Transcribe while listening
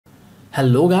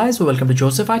Hello guys, welcome to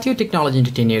Joseph IT Technology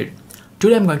Entertainer.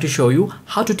 Today I'm going to show you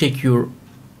how to take your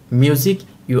music,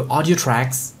 your audio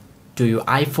tracks to your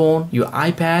iPhone, your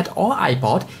iPad or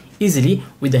iPod easily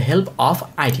with the help of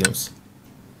iTunes.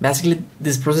 Basically,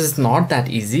 this process is not that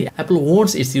easy. Apple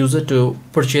wants its user to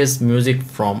purchase music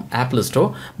from Apple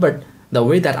Store, but the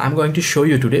way that I'm going to show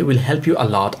you today will help you a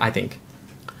lot, I think.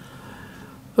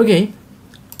 Okay,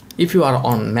 if you are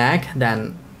on Mac,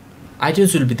 then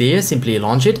iTunes will be there, simply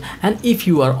launch it, and if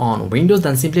you are on Windows,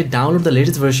 then simply download the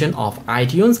latest version of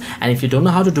iTunes, and if you don't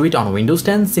know how to do it on Windows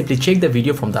 10, simply check the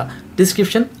video from the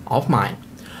description of mine.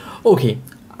 Okay,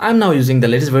 I'm now using the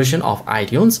latest version of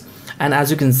iTunes, and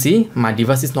as you can see, my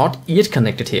device is not yet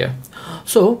connected here.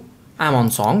 So I'm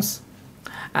on songs,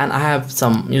 and I have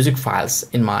some music files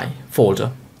in my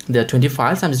folder. There are 20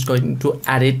 files. I'm just going to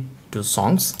add it to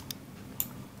songs.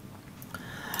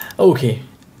 Okay,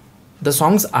 the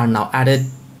songs are now added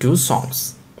to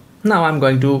songs. Now I'm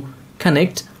going to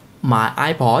connect my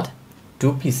iPod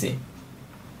to PC.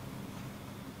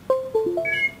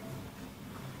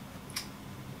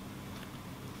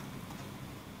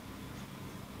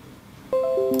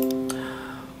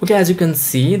 Okay, as you can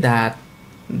see that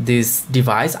this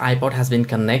device iPod has been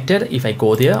connected. If I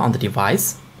go there on the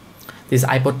device, this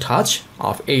iPod Touch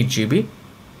of 8 GB,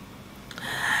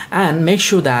 and make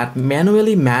sure that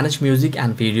manually manage music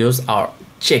and videos are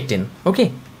checked in.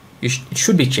 Okay, it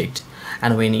should be checked,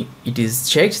 and when it is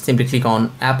checked, simply click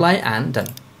on apply and done.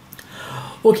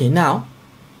 Okay, now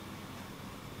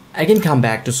again come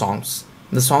back to songs,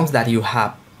 the songs that you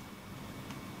have.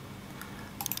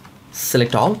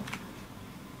 Select all,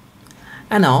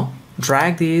 and now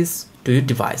drag these to your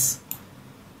device,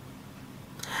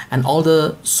 and all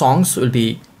the songs will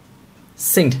be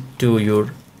synced to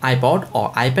your iPod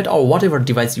or iPad or whatever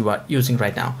device you are using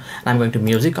right now. And I'm going to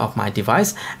music of my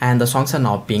device, and the songs are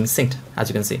now being synced, as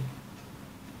you can see.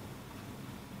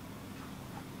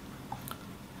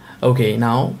 Okay,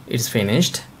 now it's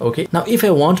finished. Okay, now if I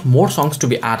want more songs to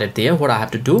be added there, what I have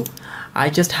to do,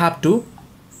 I just have to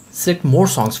select more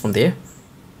songs from there.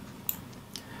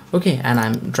 Okay, and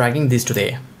I'm dragging this to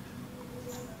there.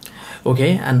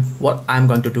 Okay, and what I'm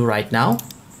going to do right now,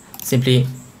 simply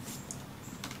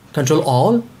Control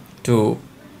all to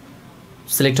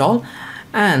select all,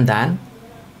 and then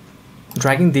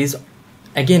dragging these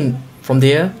again from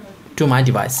there to my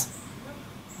device.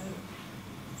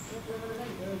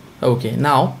 Okay,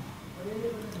 now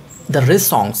the rest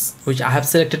songs which I have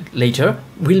selected later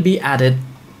will be added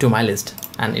to my list,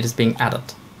 and it is being added.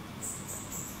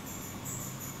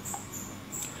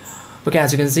 Okay,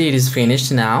 as you can see, it is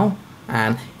finished now,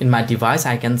 and in my device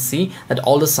I can see that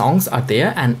all the songs are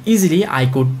there, and easily I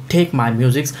could take my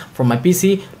music from my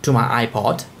PC to my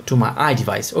iPod to my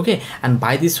iDevice. Okay, and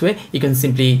by this way you can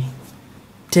simply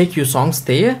take your songs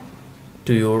there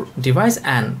to your device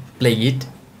and play it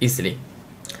easily.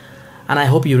 And I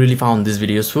hope you really found this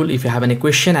video useful. If you have any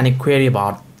question, any query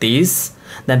about this,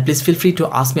 then please feel free to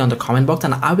ask me on the comment box,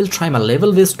 and I will try my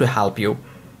level best to help you.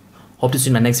 Hope to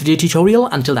see you in my next video tutorial.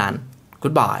 Until then,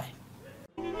 goodbye.